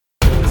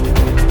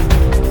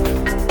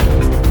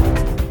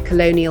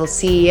Colonial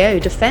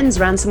CEO defends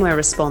ransomware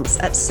response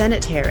at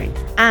Senate hearing,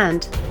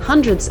 and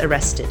hundreds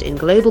arrested in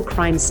global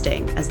crime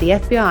sting as the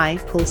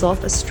FBI pulls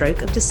off a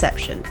stroke of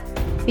deception.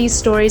 These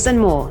stories and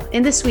more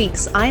in this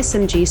week's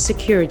ISMG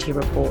Security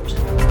Report.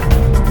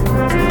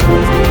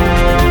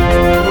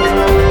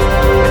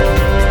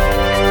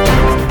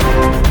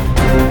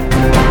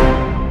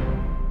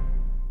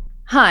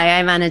 Hi,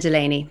 I'm Anna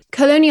Delaney.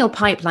 Colonial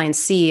Pipeline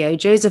CEO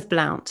Joseph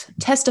Blount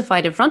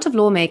testified in front of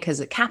lawmakers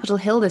at Capitol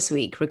Hill this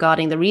week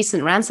regarding the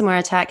recent ransomware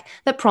attack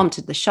that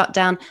prompted the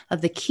shutdown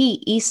of the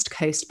key East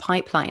Coast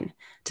pipeline.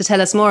 To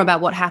tell us more about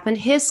what happened,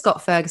 here's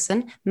Scott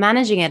Ferguson,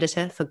 Managing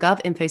Editor for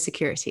GovInfo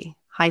Security.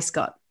 Hi,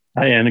 Scott.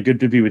 Hi, Anna. Good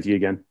to be with you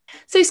again.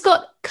 So,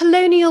 Scott,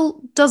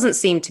 Colonial doesn't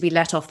seem to be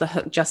let off the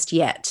hook just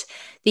yet.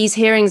 These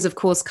hearings, of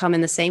course, come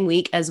in the same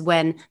week as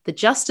when the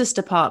Justice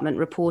Department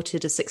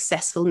reported a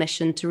successful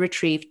mission to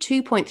retrieve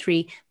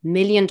 $2.3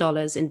 million in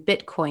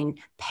Bitcoin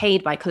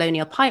paid by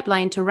Colonial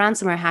Pipeline to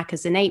ransomware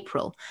hackers in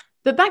April.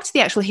 But back to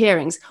the actual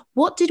hearings,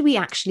 what did we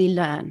actually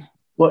learn?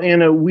 Well,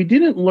 Anna, we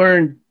didn't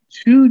learn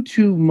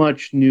too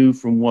much new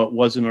from what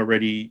wasn't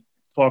already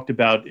talked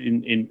about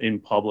in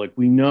public.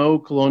 We know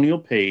Colonial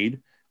paid.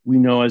 We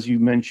know, as you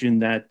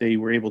mentioned, that they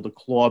were able to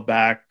claw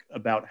back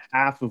about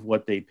half of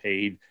what they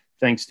paid,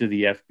 thanks to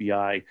the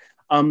FBI.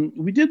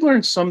 We did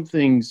learn some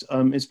things,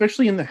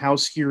 especially in the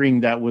House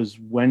hearing that was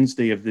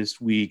Wednesday of this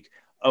week.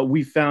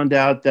 We found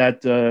out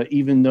that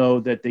even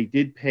though that they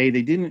did pay,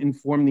 they didn't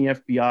inform the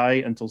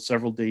FBI until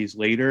several days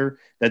later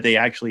that they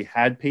actually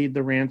had paid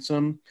the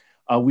ransom.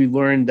 We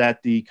learned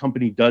that the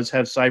company does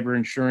have cyber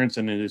insurance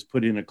and it has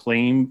put in a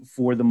claim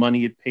for the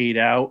money it paid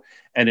out,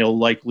 and it'll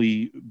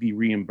likely be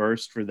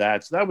reimbursed for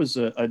that. So that was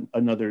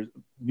another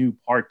new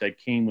part that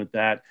came with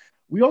that.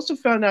 We also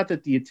found out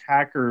that the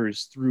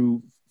attackers,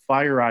 through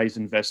FireEye's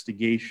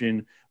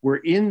investigation, were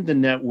in the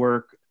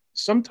network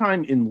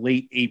sometime in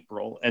late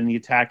April, and the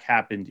attack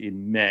happened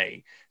in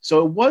May.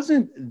 So it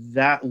wasn't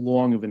that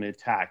long of an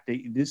attack.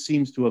 This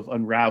seems to have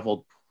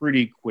unraveled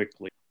pretty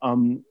quickly.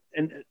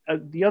 And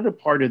the other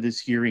part of this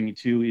hearing,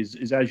 too,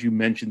 is as you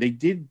mentioned, they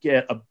did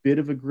get a bit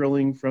of a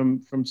grilling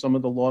from some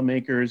of the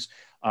lawmakers.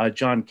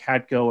 John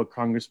Katko, a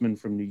congressman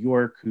from New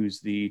York, who's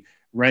the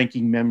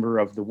ranking member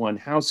of the One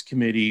House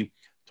committee,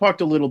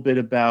 talked a little bit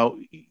about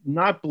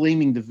not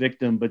blaming the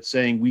victim, but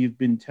saying we've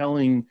been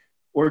telling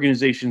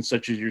organizations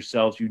such as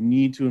yourselves, you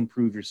need to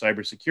improve your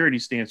cybersecurity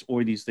stance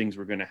or these things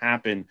were going to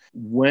happen.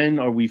 When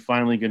are we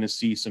finally going to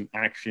see some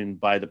action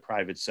by the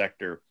private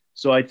sector?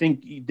 So I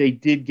think they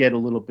did get a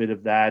little bit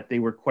of that. They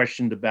were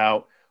questioned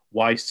about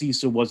why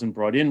CISA wasn't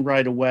brought in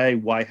right away.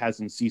 Why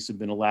hasn't CISA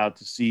been allowed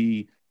to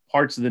see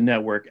parts of the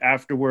network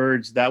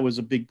afterwards? That was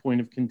a big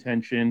point of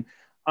contention.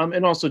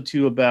 And also,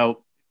 too,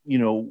 about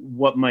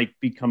what might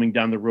be coming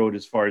down the road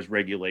as far as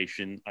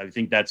regulation. I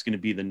think that's going to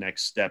be the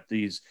next step.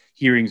 These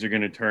hearings are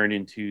going to turn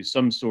into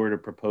some sort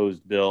of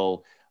proposed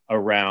bill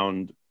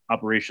around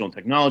operational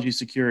technology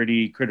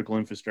security, critical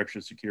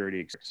infrastructure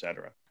security, et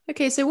cetera.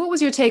 Okay, so what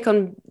was your take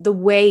on the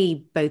way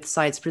both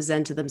sides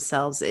presented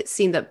themselves? It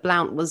seemed that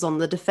Blount was on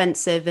the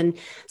defensive, and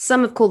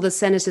some have called the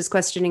senators'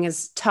 questioning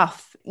as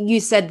tough. You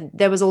said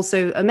there was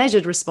also a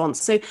measured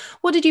response. So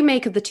what did you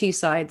make of the two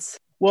sides?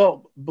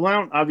 Well,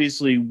 Blount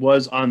obviously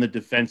was on the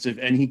defensive,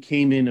 and he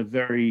came in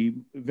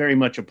very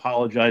much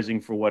apologizing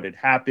for what had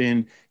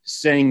happened,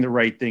 saying the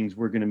right things.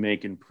 We're going to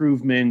make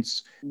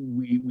improvements.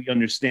 We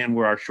understand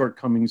where our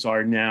shortcomings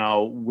are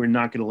now. We're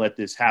not going to let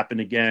this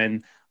happen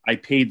again. I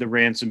paid the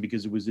ransom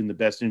because it was in the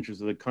best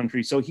interest of the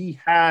country. So he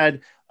had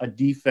a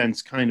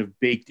defense kind of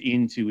baked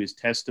into his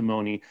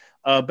testimony.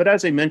 But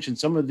as I mentioned,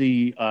 some of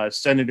the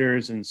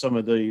senators and some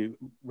of the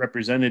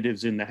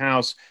representatives in the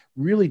House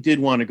really did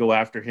want to go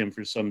after him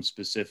for some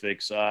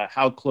specifics,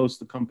 how close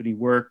the company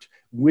worked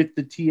with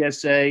the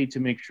TSA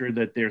to make sure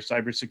that their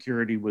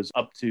cybersecurity was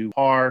up to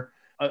par.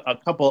 A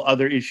couple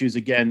other issues,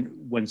 again,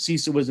 when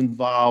CISA was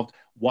involved,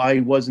 why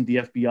wasn't the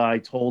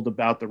FBI told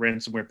about the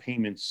ransomware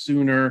payment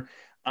sooner?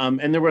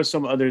 And there were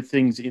some other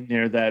things in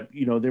there that,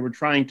 they were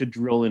trying to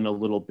drill in a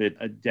little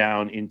bit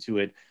down into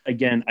it.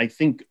 Again, I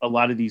think a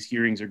lot of these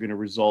hearings are going to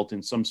result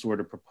in some sort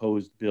of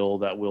proposed bill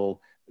that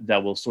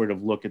will sort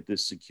of look at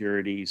this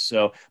security.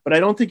 So, but I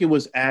don't think it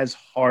was as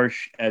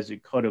harsh as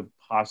it could have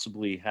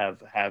possibly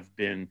have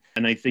been.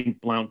 And I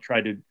think Blount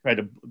tried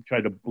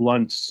to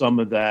blunt some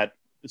of that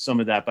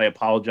by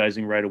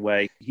apologizing right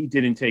away. He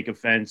didn't take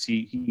offense.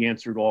 He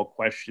answered all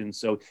questions.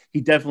 So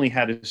he definitely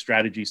had a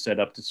strategy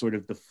set up to sort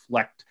of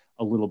deflect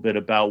a little bit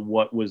about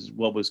what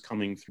was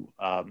coming through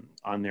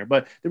on there.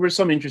 But there were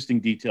some interesting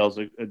details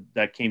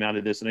that came out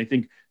of this. And I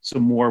think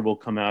some more will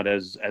come out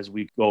as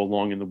we go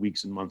along in the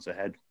weeks and months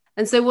ahead.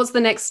 And so what's the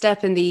next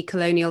step in the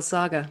Colonial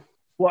saga?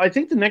 Well, I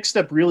think the next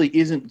step really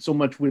isn't so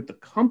much with the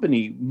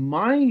company.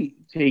 My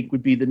take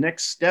would be the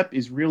next step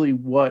is really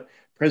what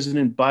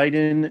President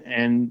Biden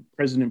and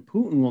President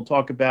Putin will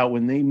talk about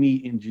when they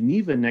meet in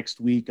Geneva next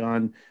week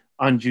on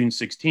June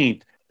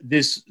 16th.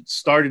 This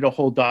started a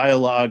whole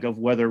dialogue of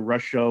whether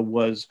Russia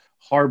was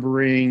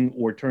harboring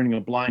or turning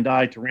a blind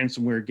eye to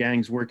ransomware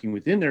gangs working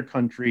within their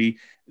country.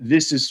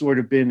 This has sort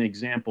of been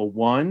example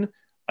one.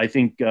 I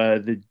think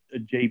the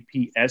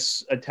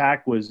JPS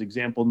attack was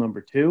example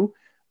number two.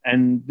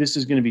 And this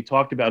is going to be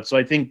talked about. So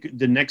I think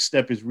the next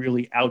step is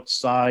really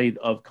outside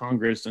of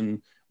Congress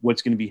and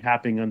what's going to be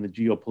happening on the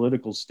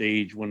geopolitical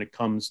stage when it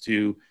comes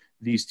to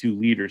these two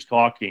leaders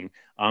talking.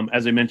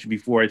 As I mentioned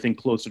before, I think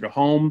closer to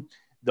home,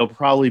 there'll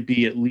probably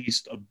be at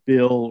least a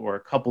bill or a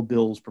couple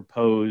bills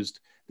proposed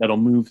that'll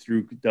move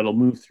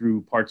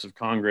through parts of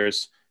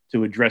Congress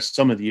to address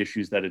some of the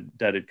issues that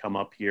had come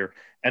up here.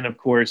 And of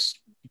course,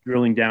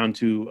 drilling down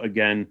to,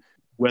 again,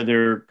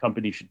 whether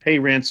companies should pay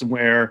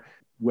ransomware,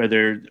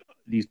 whether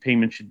these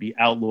payments should be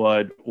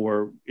outlawed,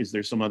 or is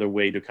there some other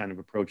way to kind of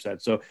approach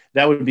that? So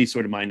that would be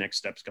sort of my next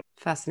steps.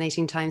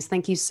 Fascinating times.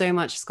 Thank you so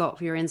much, Scott,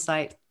 for your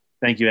insight.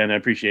 Thank you, Anna. I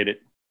appreciate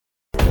it.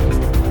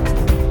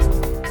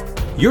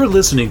 You're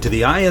listening to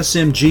the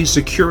ISMG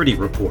Security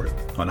Report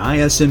on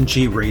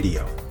ISMG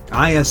Radio.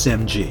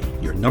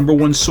 ISMG, your number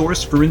one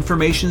source for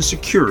information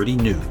security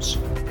news.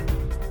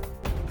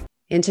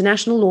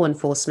 International law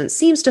enforcement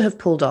seems to have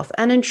pulled off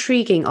an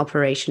intriguing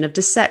operation of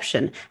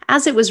deception.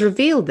 As it was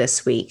revealed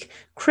this week,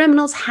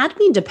 criminals had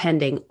been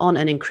depending on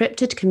an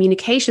encrypted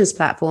communications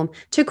platform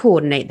to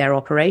coordinate their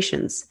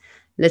operations.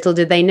 Little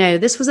did they know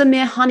this was a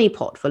mere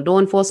honeypot for law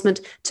enforcement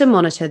to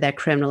monitor their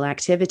criminal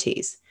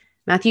activities.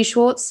 Matthew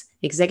Schwartz,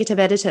 executive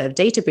editor of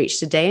Data Breach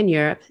Today in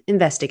Europe,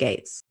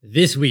 investigates.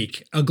 This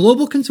week, a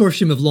global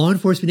consortium of law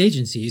enforcement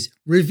agencies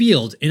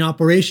revealed an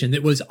operation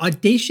that was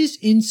audacious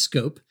in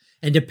scope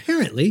and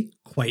apparently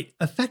quite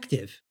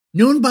effective.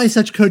 Known by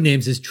such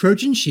codenames as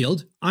Trojan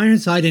Shield,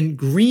 Ironside, and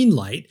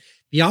Greenlight,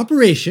 the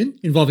operation,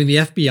 involving the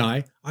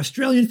FBI,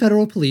 Australian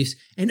Federal Police,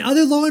 and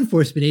other law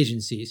enforcement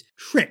agencies,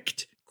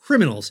 tricked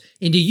criminals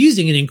into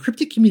using an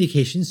encrypted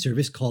communications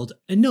service called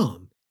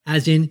Anom,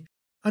 as in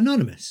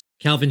anonymous.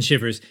 Calvin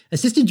Shivers,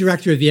 assistant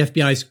director of the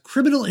FBI's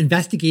Criminal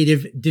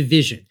Investigative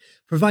Division,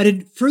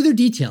 provided further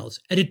details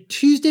at a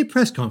Tuesday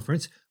press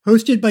conference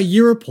hosted by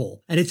Europol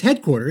at its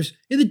headquarters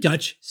in the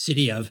Dutch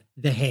city of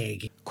The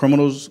Hague.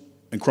 Criminals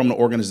and criminal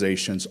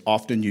organizations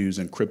often use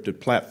encrypted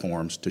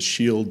platforms to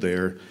shield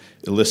their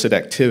illicit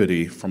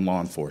activity from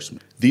law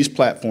enforcement. These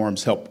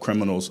platforms help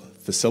criminals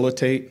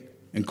facilitate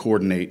and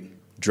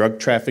coordinate drug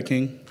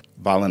trafficking,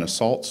 violent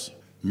assaults,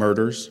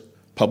 murders,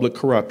 public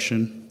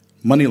corruption,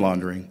 money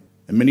laundering,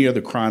 and many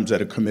other crimes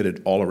that are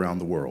committed all around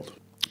the world.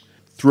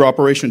 Through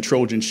Operation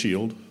Trojan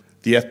Shield,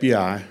 the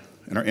FBI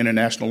and our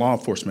international law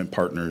enforcement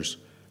partners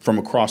from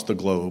across the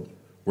globe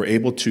were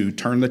able to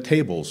turn the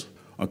tables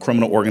on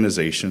criminal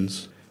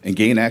organizations and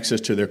gain access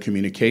to their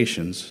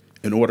communications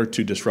in order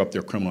to disrupt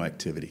their criminal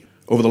activity.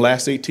 Over the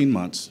last 18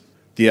 months,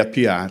 the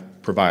FBI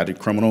provided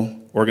criminal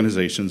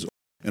organizations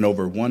in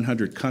over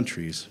 100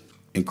 countries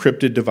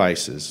encrypted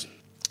devices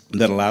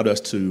that allowed us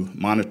to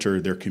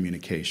monitor their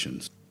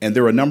communications. And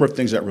there were a number of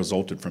things that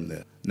resulted from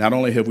this. Not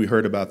only have we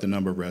heard about the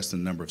number of arrests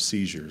and the number of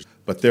seizures,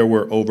 but there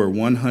were over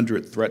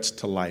 100 threats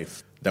to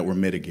life that were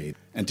mitigated.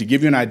 And to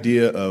give you an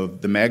idea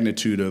of the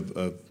magnitude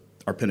of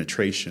our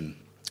penetration,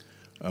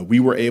 we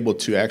were able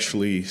to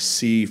actually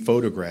see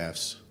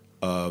photographs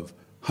of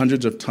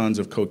hundreds of tons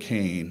of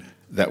cocaine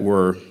that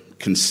were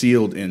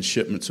concealed in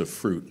shipments of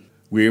fruit.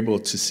 We were able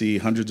to see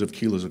hundreds of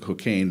kilos of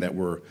cocaine that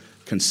were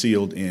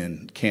concealed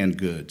in canned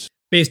goods.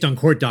 Based on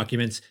court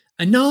documents,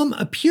 Anom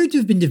appeared to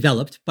have been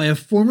developed by a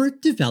former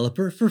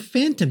developer for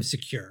Phantom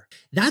Secure.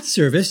 That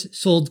service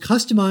sold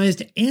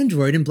customized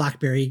Android and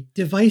BlackBerry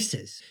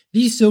devices.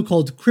 These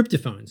so-called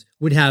cryptophones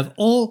would have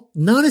all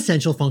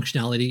non-essential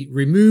functionality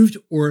removed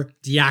or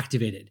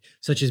deactivated,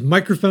 such as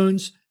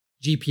microphones,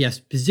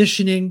 GPS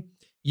positioning,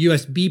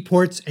 USB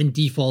ports, and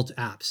default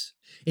apps.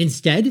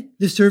 Instead,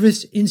 the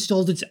service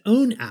installed its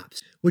own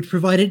apps, which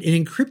provided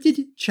an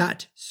encrypted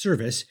chat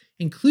service,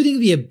 including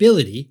the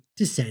ability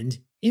to send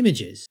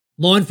images.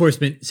 Law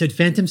enforcement said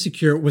Phantom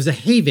Secure was a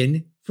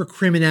haven for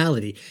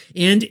criminality,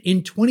 and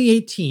in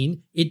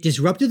 2018, it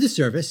disrupted the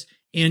service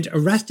and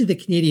arrested the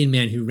Canadian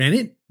man who ran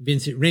it,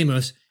 Vincent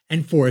Ramos,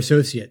 and 4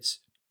 associates.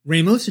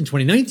 Ramos, in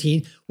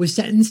 2019, was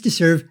sentenced to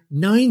serve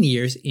 9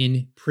 years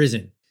in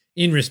prison.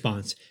 In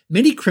response,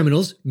 many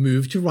criminals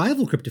moved to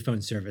rival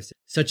cryptophone services,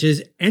 such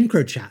as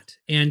EncroChat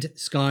and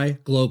Sky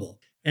Global.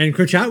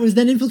 EncroChat was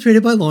then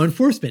infiltrated by law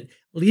enforcement,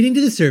 leading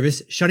to the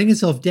service shutting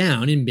itself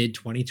down in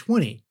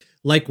mid-2020.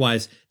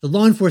 Likewise, the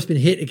law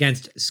enforcement hit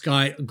against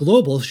Sky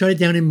Global shut it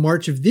down in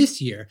March of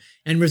this year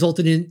and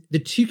resulted in the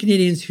 2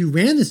 Canadians who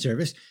ran the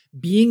service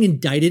being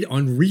indicted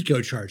on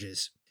RICO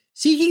charges.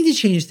 Seeking to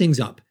change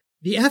things up,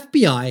 the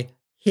FBI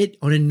hit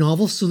on a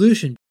novel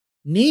solution.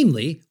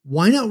 Namely,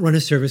 why not run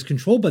a service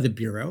controlled by the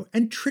Bureau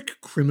and trick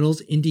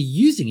criminals into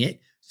using it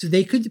so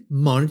they could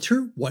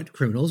monitor what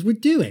criminals were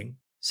doing?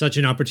 Such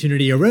an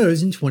opportunity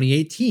arose in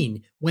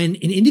 2018 when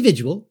an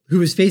individual who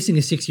was facing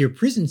a 6-year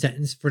prison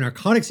sentence for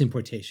narcotics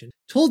importation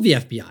told the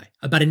FBI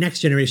about a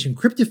next-generation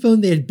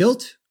cryptophone they had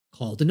built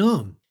called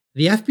Anom.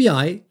 The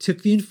FBI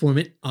took the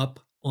informant up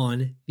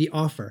on the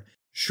offer.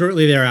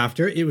 Shortly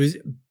thereafter, it was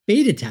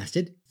beta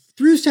tested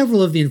through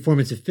several of the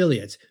informant's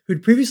affiliates who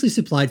had previously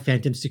supplied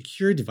Phantom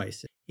Secure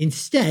devices,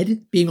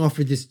 instead being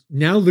offered this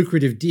now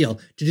lucrative deal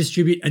to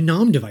distribute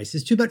Anom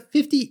devices to about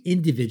 50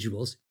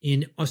 individuals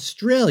in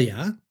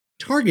Australia,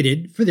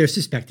 targeted for their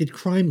suspected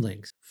crime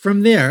links.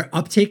 From there,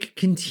 uptake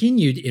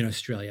continued in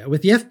Australia,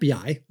 with the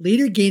FBI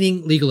later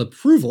gaining legal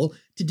approval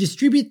to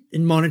distribute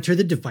and monitor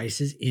the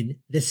devices in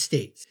the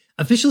States.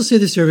 Officials say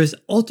the service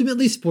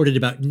ultimately sported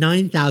about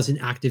 9,000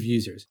 active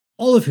users,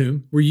 all of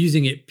whom were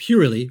using it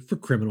purely for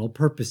criminal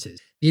purposes.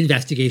 The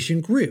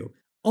investigation grew,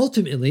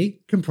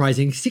 ultimately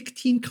comprising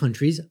 16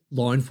 countries'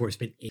 law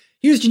enforcement agencies.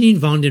 Here's Janine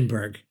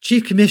Vandenberg,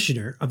 Chief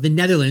Commissioner of the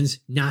Netherlands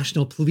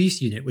National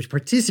Police Unit, which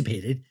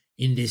participated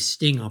in this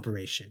sting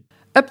operation.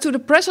 Up to the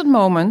present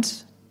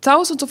moment,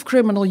 thousands of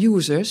criminal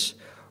users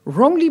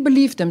wrongly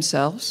believe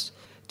themselves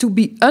to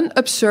be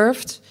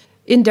unobserved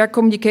in their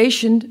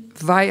communication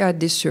via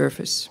this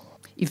service.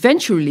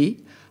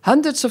 Eventually,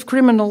 hundreds of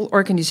criminal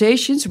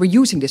organizations were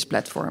using this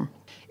platform.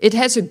 It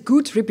has a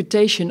good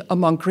reputation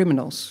among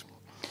criminals.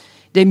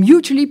 They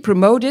mutually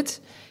promoted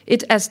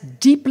it as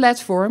the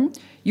platform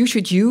you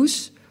should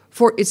use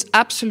for its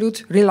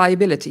absolute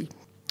reliability.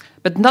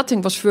 But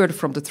nothing was further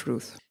from the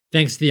truth.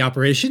 Thanks to the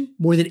operation,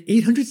 more than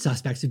 800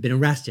 suspects have been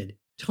arrested,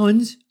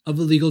 tons of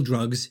illegal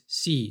drugs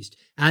seized,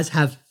 as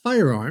have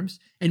firearms,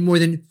 and more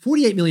than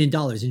 $48 million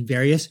in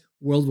various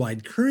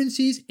worldwide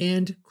currencies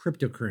and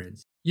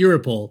cryptocurrencies.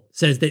 Europol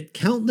says that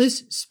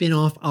countless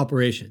spin-off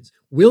operations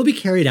will be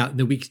carried out in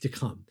the weeks to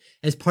come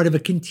as part of a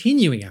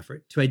continuing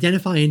effort to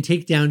identify and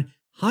take down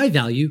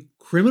high-value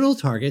criminal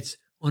targets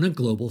on a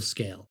global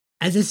scale.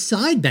 As a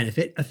side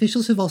benefit,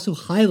 officials have also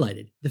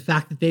highlighted the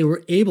fact that they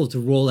were able to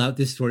roll out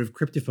this sort of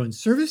cryptophone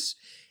service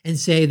and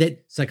say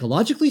that,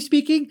 psychologically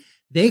speaking,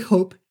 they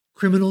hope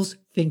criminals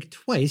think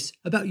twice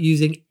about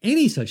using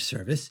any such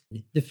service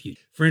in the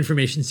future. For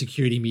Information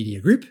Security Media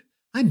Group,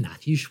 I'm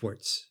Matthew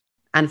Schwartz.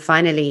 And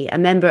finally, a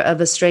member of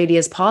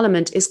Australia's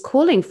Parliament is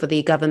calling for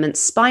the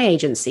government's spy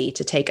agency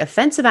to take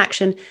offensive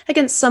action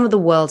against some of the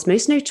world's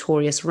most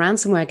notorious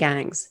ransomware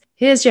gangs.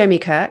 Here's Jeremy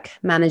Kirk,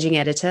 Managing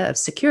Editor of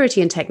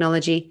Security and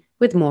Technology,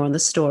 with more on the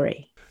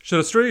story. Should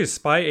Australia's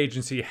spy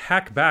agency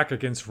hack back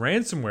against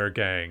ransomware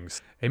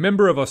gangs? A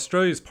member of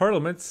Australia's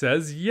Parliament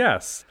says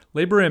yes.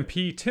 Labour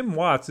MP Tim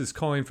Watts is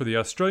calling for the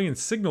Australian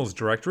Signals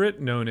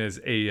Directorate, known as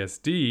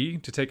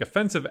ASD, to take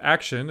offensive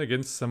action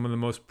against some of the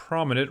most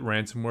prominent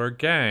ransomware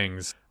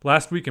gangs.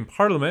 Last week in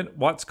Parliament,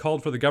 Watts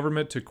called for the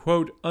government to,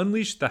 quote,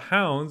 unleash the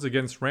hounds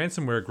against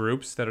ransomware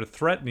groups that are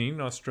threatening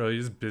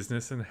Australia's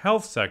business and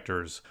health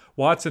sectors.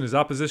 Watts and his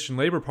opposition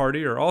Labour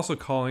Party are also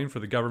calling for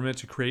the government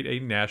to create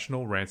a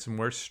national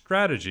ransomware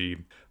strategy.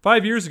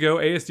 5 years ago,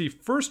 ASD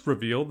first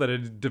revealed that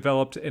it had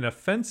developed an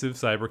offensive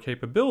cyber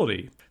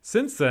capability.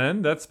 Since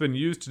then, that's been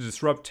used to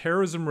disrupt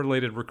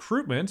terrorism-related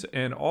recruitment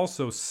and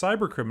also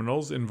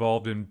cybercriminals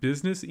involved in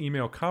business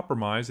email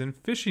compromise and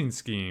phishing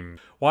schemes.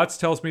 Watts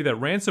tells me that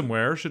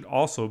ransomware should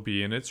also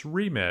be in its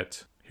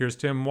remit. Here's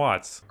Tim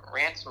Watts.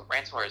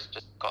 Ransomware has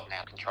just gotten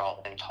out of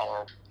control and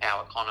intolerable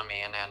our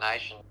economy and our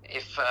nation.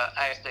 If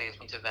ASD is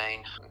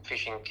intervene in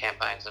phishing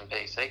campaigns and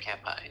PC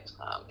campaigns,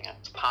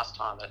 it's past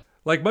time that.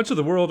 Like much of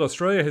the world,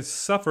 Australia has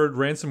suffered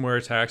ransomware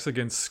attacks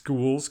against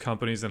schools,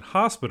 companies, and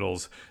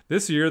hospitals.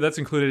 This year, that's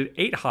included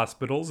 8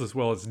 hospitals as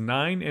well as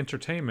 9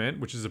 Entertainment,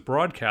 which is a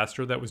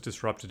broadcaster that was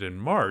disrupted in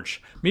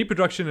March. Meat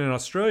production in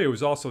Australia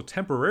was also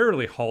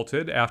temporarily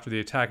halted after the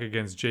attack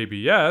against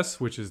JBS,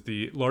 which is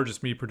the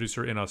largest meat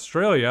producer in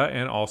Australia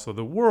and also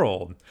the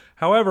world.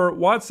 However,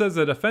 Watts says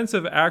that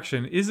offensive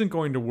action isn't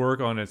going to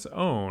work on its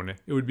own.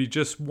 It would be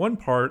just one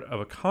part of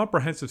a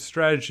comprehensive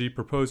strategy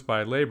proposed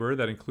by Labour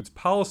that includes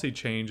policy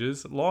changes,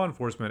 law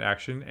enforcement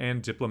action,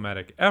 and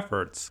diplomatic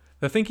efforts.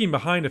 The thinking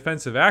behind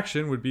offensive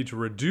action would be to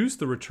reduce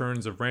the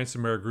returns of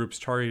ransomware groups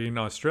targeting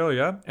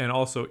Australia and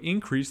also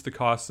increase the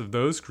costs of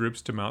those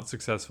groups to mount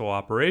successful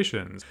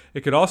operations.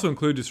 It could also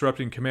include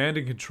disrupting command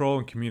and control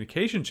and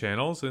communication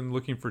channels and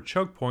looking for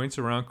choke points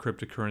around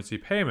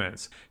cryptocurrency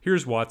payments.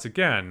 Here's Watts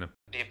again.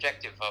 The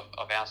objective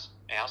of our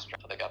strategy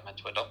for the government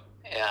to adopt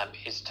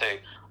is to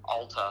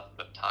alter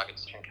the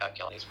targets and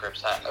calculate these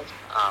groups have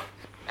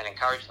and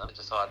encourage them to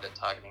decide that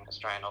targeting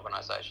Australian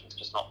organisations is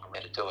just not the way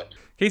to do it.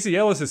 Casey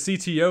Ellis is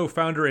CTO,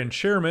 founder, and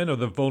chairman of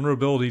the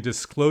vulnerability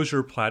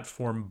disclosure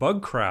platform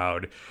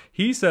BugCrowd.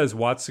 He says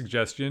Watts'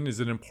 suggestion is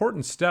an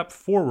important step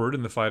forward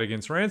in the fight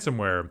against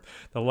ransomware.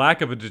 The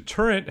lack of a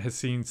deterrent has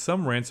seen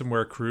some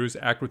ransomware crews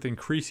act with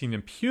increasing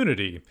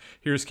impunity.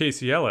 Here's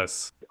Casey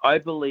Ellis. I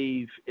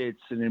believe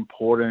it's an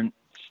important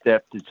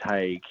step to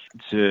take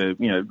to,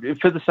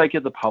 for the sake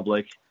of the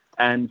public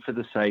and for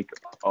the sake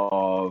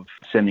of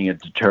sending a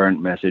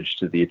deterrent message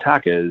to the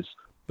attackers.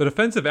 But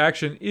offensive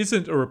action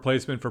isn't a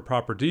replacement for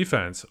proper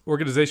defense.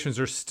 Organizations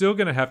are still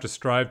going to have to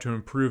strive to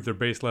improve their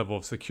base level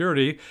of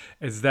security,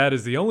 as that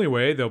is the only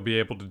way they'll be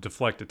able to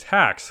deflect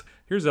attacks.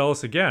 Here's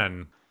Ellis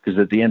again. Because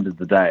at the end of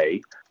the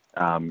day,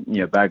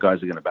 bad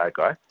guys are going to bad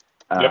guy.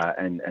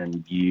 and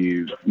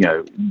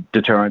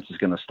deterrence is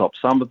going to stop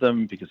some of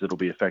them because it'll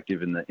be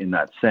effective in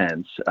that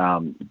sense.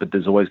 But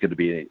there's always going to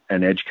be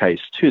an edge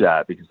case to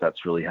that because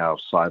that's really how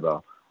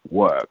cyber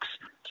works.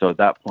 So at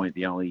that point,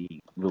 the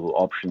only little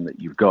option that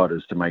you've got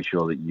is to make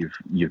sure that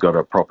you've got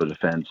a proper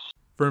defense.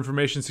 For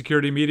Information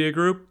Security Media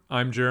Group,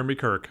 I'm Jeremy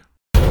Kirk.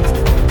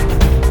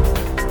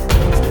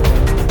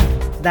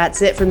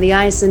 That's it from the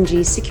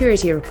ISMG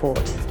Security Report.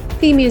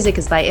 Theme music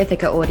is by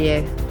Ithaca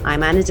Audio.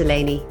 I'm Anna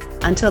Delaney.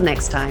 Until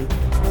next time.